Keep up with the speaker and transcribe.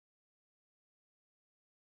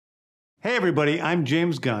Hey everybody, I'm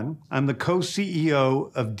James Gunn. I'm the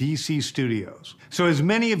co-CEO of DC Studios. So as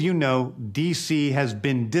many of you know, DC has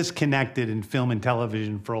been disconnected in film and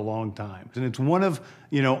television for a long time. And it's one of,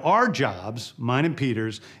 our jobs, mine and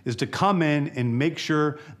Peter's, is to come in and make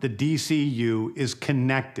sure the DCEU is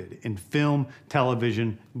connected in film,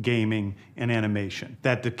 television, gaming, and animation.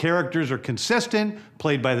 That the characters are consistent,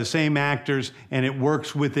 played by the same actors, and it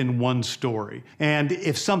works within one story. And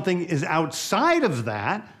if something is outside of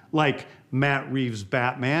that, like Matt Reeves'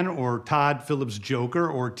 Batman or Todd Phillips' Joker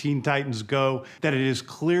or Teen Titans Go, that it is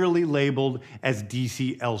clearly labeled as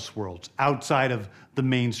DC Elseworlds, outside of the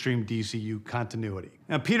mainstream DCU continuity.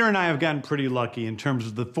 Now, Peter and I have gotten pretty lucky in terms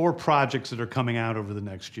of the 4 projects that are coming out over the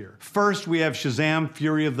next year. First, we have Shazam,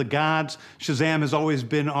 Fury of the Gods. Shazam has always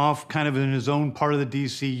been off kind of in his own part of the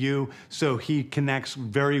DCU, so he connects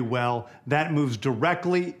very well. That moves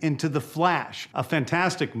directly into The Flash, a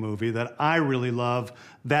fantastic movie that I really love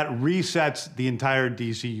that resets the entire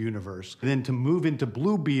DC universe. And then to move into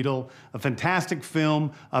Blue Beetle, a fantastic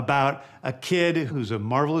film about a kid who's a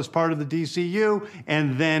marvelous part of the DCU,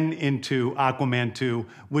 and then into Aquaman 2,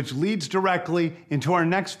 which leads directly into our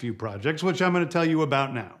next few projects, which I'm going to tell you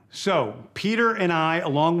about now. So, Peter and I,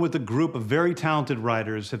 along with a group of very talented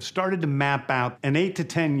writers, have started to map out an 8 to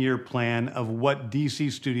 10 year plan of what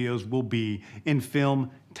DC Studios will be in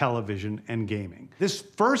film, television, and gaming. This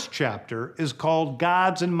first chapter is called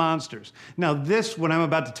Gods and Monsters. Now, this, what I'm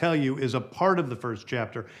about to tell you, is a part of the first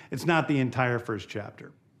chapter. It's not the entire first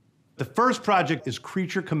chapter. The first project is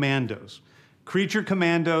Creature Commandos. Creature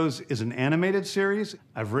Commandos is an animated series.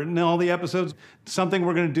 I've written all the episodes. Something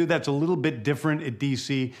we're going to do that's a little bit different at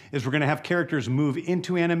DC is we're going to have characters move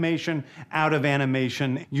into animation, out of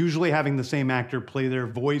animation, usually having the same actor play their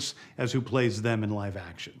voice as who plays them in live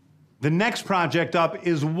action. The next project up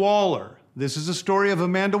is Waller. This is a story of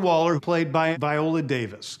Amanda Waller, played by Viola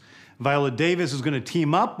Davis. Viola Davis is going to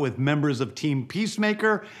team up with members of Team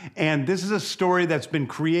Peacemaker, and this is a story that's been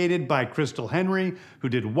created by Crystal Henry, who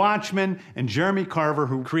did Watchmen, and Jeremy Carver,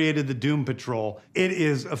 who created the Doom Patrol. It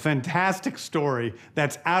is a fantastic story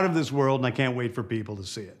that's out of this world, and I can't wait for people to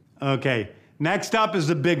see it. Okay, next up is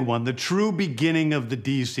the big one, the true beginning of the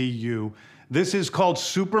DCU. This is called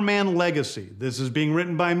Superman Legacy. This is being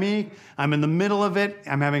written by me. I'm in the middle of it.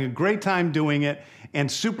 I'm having a great time doing it.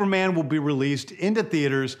 And Superman will be released into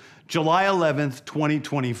theaters July 11th,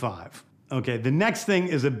 2025. Okay, the next thing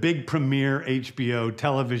is a big premiere HBO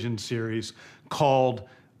television series called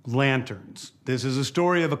Lanterns. This is a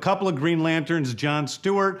story of a couple of Green Lanterns, John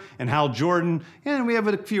Stewart and Hal Jordan, and we have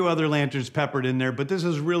a few other Lanterns peppered in there, but this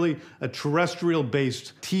is really a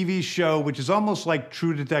terrestrial-based TV show, which is almost like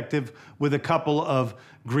True Detective with a couple of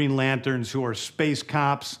Green Lanterns who are space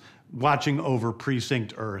cops watching over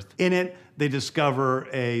Precinct Earth. In it, they discover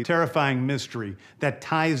a terrifying mystery that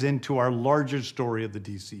ties into our larger story of the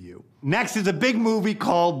DCU. Next is a big movie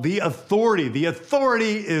called The Authority. The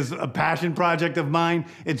Authority is a passion project of mine.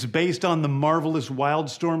 It's based on the marvelous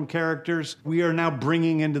Wildstorm characters we are now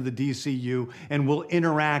bringing into the DCU and will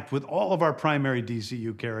interact with all of our primary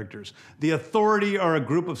DCU characters. The Authority are a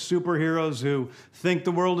group of superheroes who think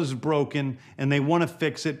the world is broken and they want to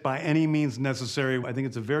fix it by any means necessary. I think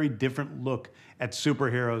it's a very different look at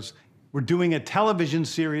superheroes. We're doing a television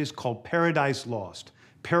series called Paradise Lost.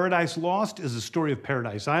 Paradise Lost is the story of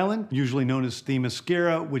Paradise Island, usually known as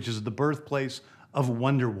Themyscira, which is the birthplace of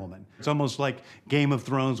Wonder Woman. It's almost like Game of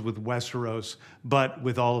Thrones with Westeros, but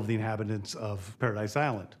with all of the inhabitants of Paradise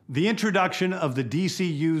Island. The introduction of the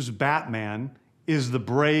DCU's Batman is The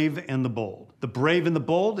Brave and the Bold. The Brave and the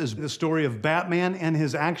Bold is the story of Batman and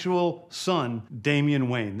his actual son, Damien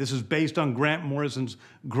Wayne. This is based on Grant Morrison's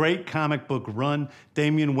great comic book run.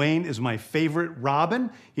 Damien Wayne is my favorite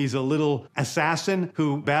Robin. He's a little assassin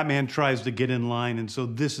who Batman tries to get in line, and so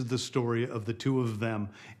this is the story of the two of them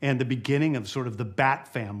and the beginning of sort of the Bat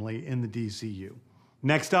family in the DCU.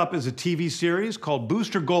 Next up is a TV series called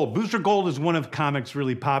Booster Gold. Booster Gold is one of comics'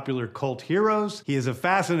 really popular cult heroes. He is a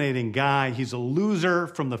fascinating guy. He's a loser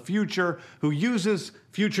from the future who uses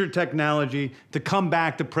future technology to come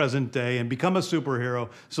back to present day and become a superhero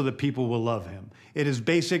so that people will love him. It is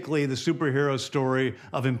basically the superhero story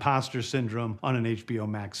of imposter syndrome on an HBO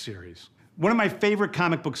Max series. One of my favorite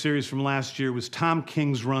comic book series from last year was Tom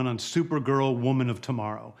King's run on Supergirl, Woman of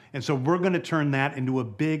Tomorrow. And so we're going to turn that into a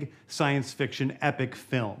big science fiction epic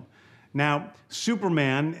film. Now,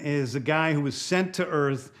 Superman is a guy who was sent to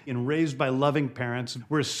Earth and raised by loving parents,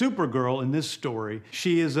 whereas Supergirl in this story,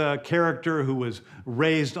 she is a character who was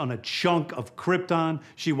raised on a chunk of Krypton.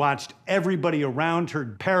 She watched everybody around her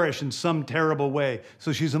perish in some terrible way,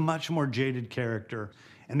 so she's a much more jaded character.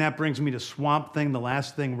 And that brings me to Swamp Thing, the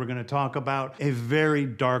last thing we're going to talk about, a very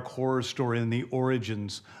dark horror story in the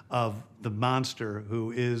origins of the monster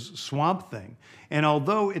who is Swamp Thing. And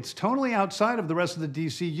although it's totally outside of the rest of the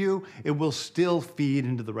DCU, it will still feed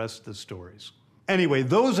into the rest of the stories. Anyway,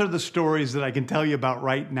 those are the stories that I can tell you about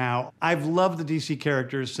right now. I've loved the DC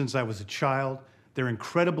characters since I was a child. They're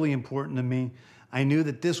incredibly important to me. I knew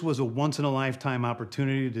that this was a once-in-a-lifetime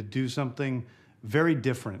opportunity to do something very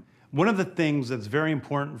different. One of the things that's very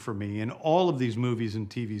important for me in all of these movies and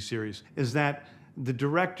TV series is that the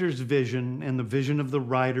director's vision and the vision of the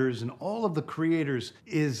writers and all of the creators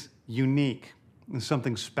is unique and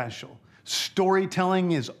something special.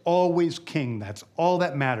 Storytelling is always king. That's all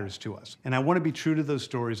that matters to us. And I want to be true to those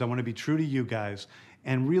stories. I want to be true to you guys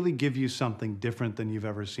and really give you something different than you've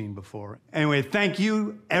ever seen before. Anyway, thank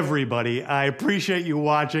you, everybody. I appreciate you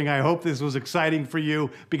watching. I hope this was exciting for you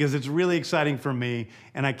because it's really exciting for me.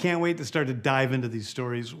 And I can't wait to start to dive into these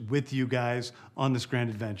stories with you guys on this grand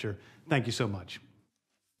adventure. Thank you so much.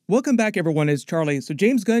 Welcome back, everyone. It's Charlie. So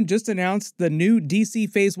James Gunn just announced the new DC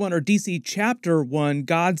Phase 1 or DC Chapter 1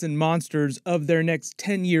 Gods and Monsters of their next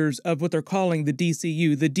 10 years of what they're calling the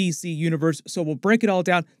DCU, the DC Universe. So we'll break it all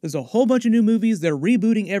down. There's a whole bunch of new movies. They're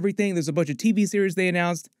rebooting everything. There's a bunch of TV series they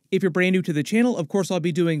announced. If you're brand new to the channel, of course, I'll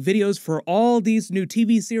be doing videos for all these new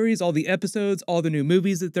TV series, all the episodes, all the new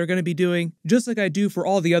movies that they're going to be doing, just like I do for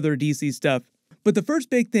all the other DC stuff. But the first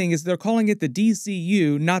big thing is they're calling it the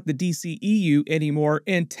DCU, not the DCEU anymore,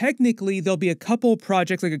 and technically there'll be a couple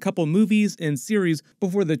projects, like a couple movies and series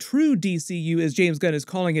before the true DCU, as James Gunn is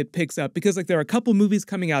calling it, picks up, because like there are a couple movies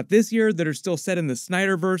coming out this year that are still set in the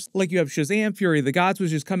Snyderverse, like you have Shazam, Fury of the Gods,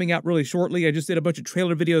 which is coming out really shortly. I just did a bunch of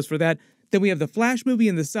trailer videos for that. Then we have the Flash movie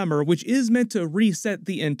in the summer, which is meant to reset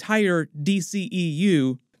the entire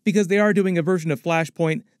DCEU, because they are doing a version of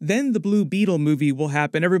Flashpoint. Then the Blue Beetle movie will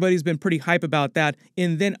happen. Everybody's been pretty hype about that.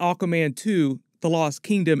 And then Aquaman 2, The Lost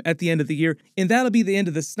Kingdom at the end of the year. And that'll be the end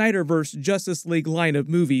of the Snyderverse Justice League line of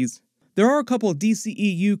movies. There are a couple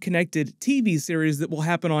DCEU-connected TV series that will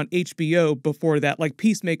happen on HBO before that, like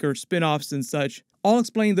Peacemaker spin-offs and such. I'll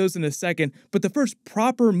explain those in a second, but the first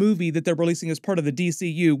proper movie that they're releasing as part of the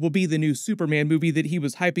DCU will be the new Superman movie that he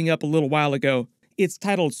was hyping up a little while ago. It's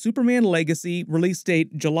titled Superman Legacy, release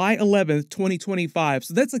date July 11th, 2025.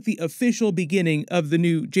 So that's like the official beginning of the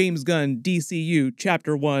new James Gunn DCU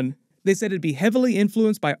Chapter 1. They said it'd be heavily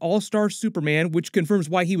influenced by All-Star Superman, which confirms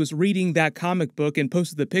why he was reading that comic book and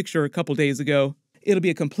posted the picture a couple days ago. It'll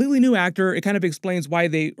be a completely new actor. It kind of explains why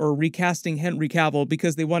they are recasting Henry Cavill,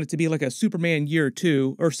 because they want it to be like a Superman year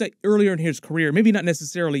 2, or set earlier in his career, maybe not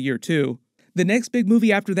necessarily year 2. The next big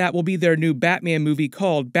movie after that will be their new Batman movie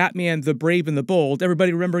called Batman the Brave and the Bold.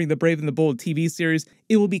 Everybody remembering the Brave and the Bold TV series?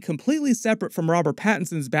 It will be completely separate from Robert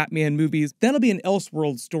Pattinson's Batman movies. That'll be an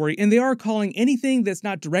Elseworld story, and they are calling anything that's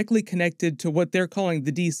not directly connected to what they're calling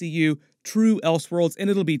the DCU true Elseworlds, and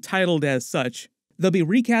it'll be titled as such. They'll be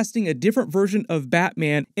recasting a different version of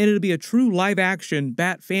Batman, and it'll be a true live-action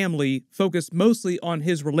Bat family focused mostly on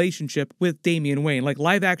his relationship with Damian Wayne, like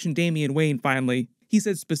live-action Damian Wayne finally. He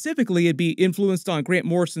said specifically it'd be influenced on Grant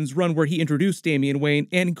Morrison's run where he introduced Damian Wayne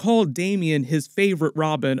and called Damien his favorite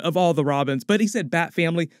Robin of all the Robins. But he said Bat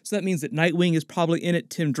family, so that means that Nightwing is probably in it.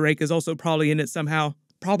 Tim Drake is also probably in it somehow.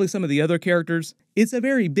 Probably some of the other characters. It's a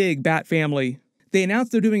very big Bat family. They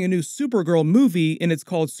announced they're doing a new Supergirl movie, and it's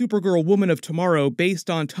called Supergirl Woman of Tomorrow, based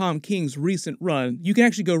on Tom King's recent run. You can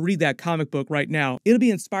actually go read that comic book right now. It'll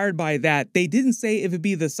be inspired by that. They didn't say if it'd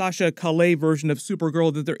be the Sasha Calais version of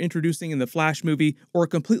Supergirl that they're introducing in the Flash movie, or a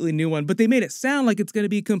completely new one, but they made it sound like it's going to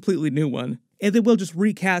be a completely new one. And they will just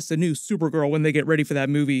recast a new Supergirl when they get ready for that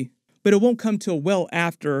movie. But it won't come till well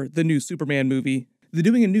after the new Superman movie. They're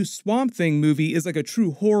doing a new Swamp Thing movie is like a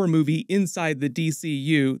true horror movie inside the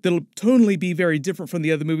DCU that'll tonally be very different from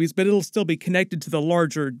the other movies, but it'll still be connected to the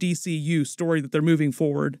larger DCU story that they're moving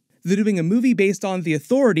forward. They're doing a movie based on The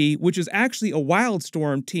Authority, which is actually a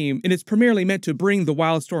Wildstorm team, and it's primarily meant to bring the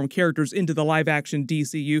Wildstorm characters into the live-action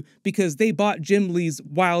DCU because they bought Jim Lee's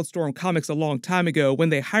Wildstorm comics a long time ago when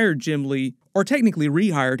they hired Jim Lee, or technically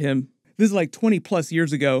rehired him. This is like 20 plus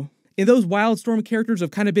years ago. And those Wildstorm characters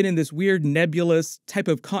have kind of been in this weird nebulous type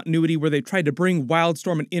of continuity where they tried to bring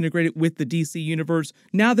Wildstorm and integrate it with the DC universe.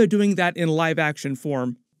 Now they're doing that in live action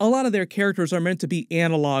form. A lot of their characters are meant to be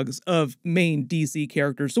analogs of main DC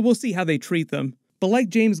characters, so we'll see how they treat them. But like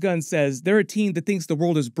James Gunn says, they're a team that thinks the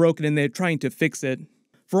world is broken and they're trying to fix it.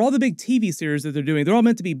 For all the big TV series that they're doing, they're all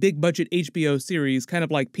meant to be big budget HBO series, kind of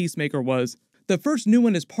like Peacemaker was. The first new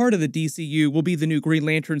one as part of the DCU will be the new Green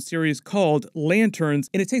Lantern series called Lanterns,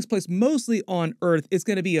 and it takes place mostly on Earth. It's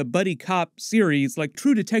going to be a buddy cop series like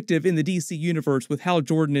True Detective in the DC universe with Hal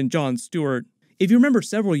Jordan and Jon Stewart. If you remember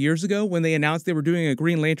several years ago when they announced they were doing a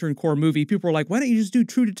Green Lantern Corps movie, people were like, why don't you just do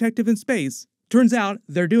True Detective in space? Turns out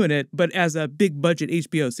they're doing it, but as a big budget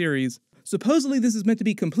HBO series. Supposedly this is meant to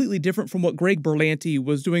be completely different from what Greg Berlanti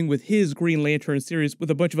was doing with his Green Lantern series with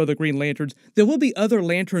a bunch of other Green Lanterns. There will be other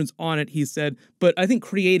lanterns on it, he said, but I think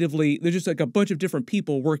creatively there's just like a bunch of different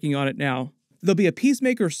people working on it now. There'll be a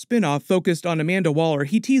Peacemaker spinoff focused on Amanda Waller.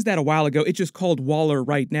 He teased that a while ago. It's just called Waller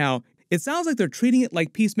right now. It sounds like they're treating it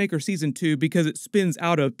like Peacemaker Season 2 because it spins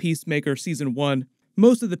out of Peacemaker Season 1.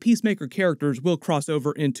 Most of the Peacemaker characters will cross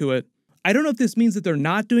over into it. I don't know if this means that they're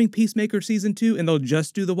not doing Peacemaker Season 2 and they'll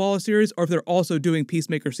just do the Waller series, or if they're also doing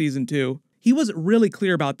Peacemaker Season 2. He wasn't really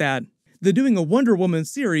clear about that. They're doing a Wonder Woman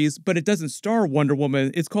series, but it doesn't star Wonder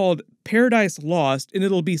Woman. It's called Paradise Lost, and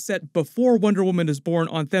it'll be set before Wonder Woman is born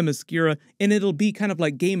on Themyscira, and it'll be kind of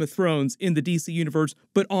like Game of Thrones in the DC universe,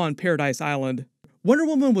 but on Paradise Island. Wonder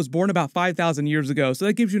Woman was born about 5,000 years ago, so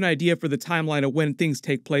that gives you an idea for the timeline of when things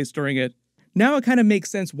take place during it. Now it kind of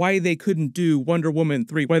makes sense why they couldn't do Wonder Woman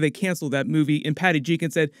 3, why they canceled that movie, and Patty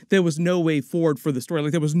Jenkins said there was no way forward for the story,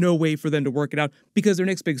 like there was no way for them to work it out, because their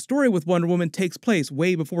next big story with Wonder Woman takes place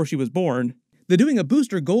way before she was born. They're doing a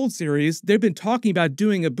Booster Gold series. They've been talking about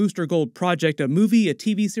doing a Booster Gold project, a movie, a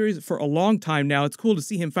TV series for a long time now. It's cool to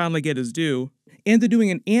see him finally get his due. And they're doing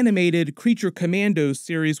an animated Creature Commandos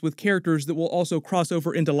series with characters that will also cross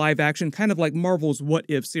over into live action, kind of like Marvel's What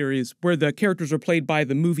If series, where the characters are played by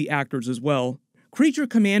the movie actors as well. Creature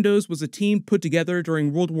Commandos was a team put together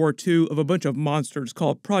during World War II of a bunch of monsters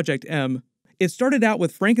called Project M. It started out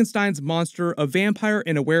with Frankenstein's monster, a vampire,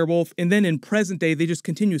 and a werewolf, and then in present day they just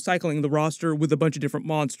continue cycling the roster with a bunch of different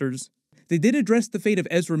monsters. They did address the fate of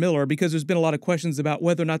Ezra Miller because there's been a lot of questions about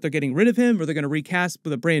whether or not they're getting rid of him or they're going to recast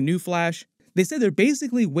with a brand new Flash. They said they're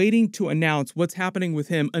basically waiting to announce what's happening with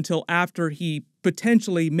him until after he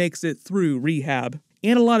potentially makes it through rehab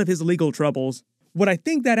and a lot of his legal troubles. What I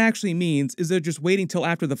think that actually means is they're just waiting till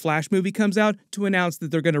after the Flash movie comes out to announce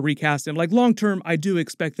that they're going to recast him. Like long term, I do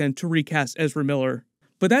expect them to recast Ezra Miller.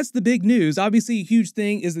 But that's the big news. Obviously, a huge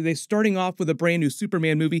thing is that they're starting off with a brand new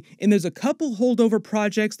Superman movie, and there's a couple holdover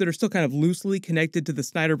projects that are still kind of loosely connected to the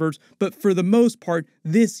Snyderverse, but for the most part,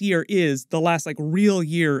 this year is the last real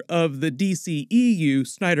year of the DCEU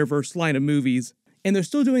Snyderverse line of movies. And they're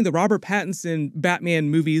still doing the Robert Pattinson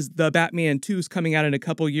Batman movies. The Batman 2's coming out in a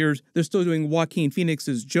couple years. They're still doing Joaquin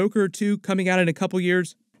Phoenix's Joker 2 coming out in a couple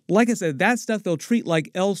years. Like I said, that stuff they'll treat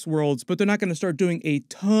like Elseworlds, but they're not going to start doing a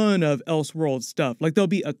ton of Elseworlds stuff. Like there'll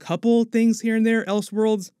be a couple things here and there,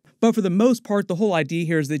 Elseworlds. But for the most part, the whole idea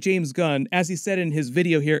here is that James Gunn, as he said in his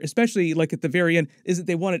video here, especially at the very end, is that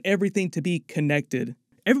they wanted everything to be connected.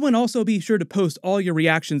 Everyone also be sure to post all your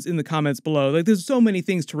reactions in the comments below. There's so many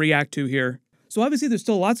things to react to here. So obviously there's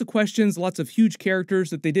still lots of questions, lots of huge characters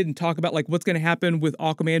that they didn't talk about, like what's going to happen with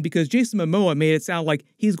Aquaman, because Jason Momoa made it sound like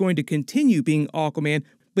he's going to continue being Aquaman,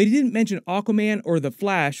 but he didn't mention Aquaman or the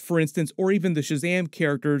Flash, for instance, or even the Shazam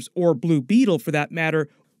characters, or Blue Beetle for that matter,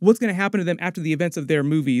 what's going to happen to them after the events of their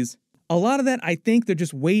movies. A lot of that, I think they're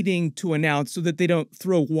just waiting to announce so that they don't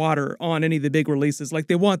throw water on any of the big releases. Like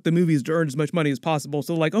they want the movies to earn as much money as possible.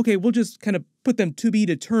 So like, okay, we'll just kind of put them to be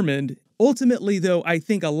determined. Ultimately, though, I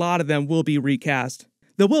think a lot of them will be recast.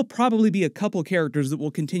 There will probably be a couple characters that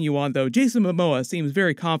will continue on, though. Jason Momoa seems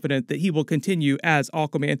very confident that he will continue as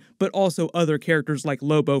Aquaman, but also other characters like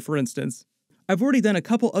Lobo, for instance. I've already done a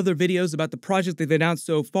couple other videos about the project they've announced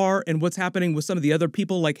so far and what's happening with some of the other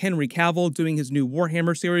people like Henry Cavill doing his new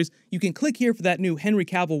Warhammer series. You can click here for that new Henry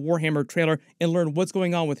Cavill Warhammer trailer and learn what's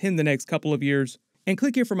going on with him the next couple of years. And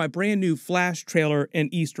click here for my brand new Flash trailer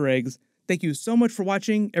and Easter eggs. Thank you so much for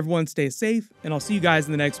watching. Everyone stay safe, and I'll see you guys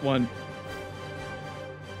in the next one.